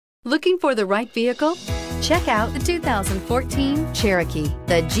Looking for the right vehicle? Check out the 2014 Cherokee.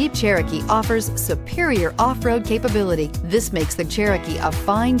 The Jeep Cherokee offers superior off-road capability. This makes the Cherokee a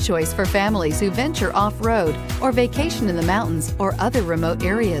fine choice for families who venture off-road or vacation in the mountains or other remote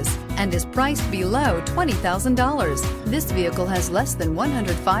areas, and is priced below $20,000. This vehicle has less than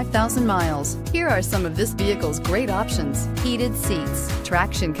 105,000 miles. Here are some of this vehicle's great options: heated seats,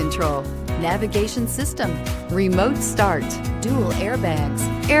 traction control, navigation system, remote start, dual airbags,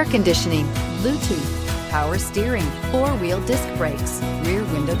 air conditioning, Bluetooth, power steering, four-wheel disc brakes, rear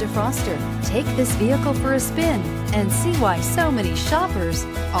window defroster. Take this vehicle for a spin and see why so many shoppers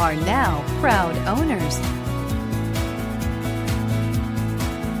are now proud owners.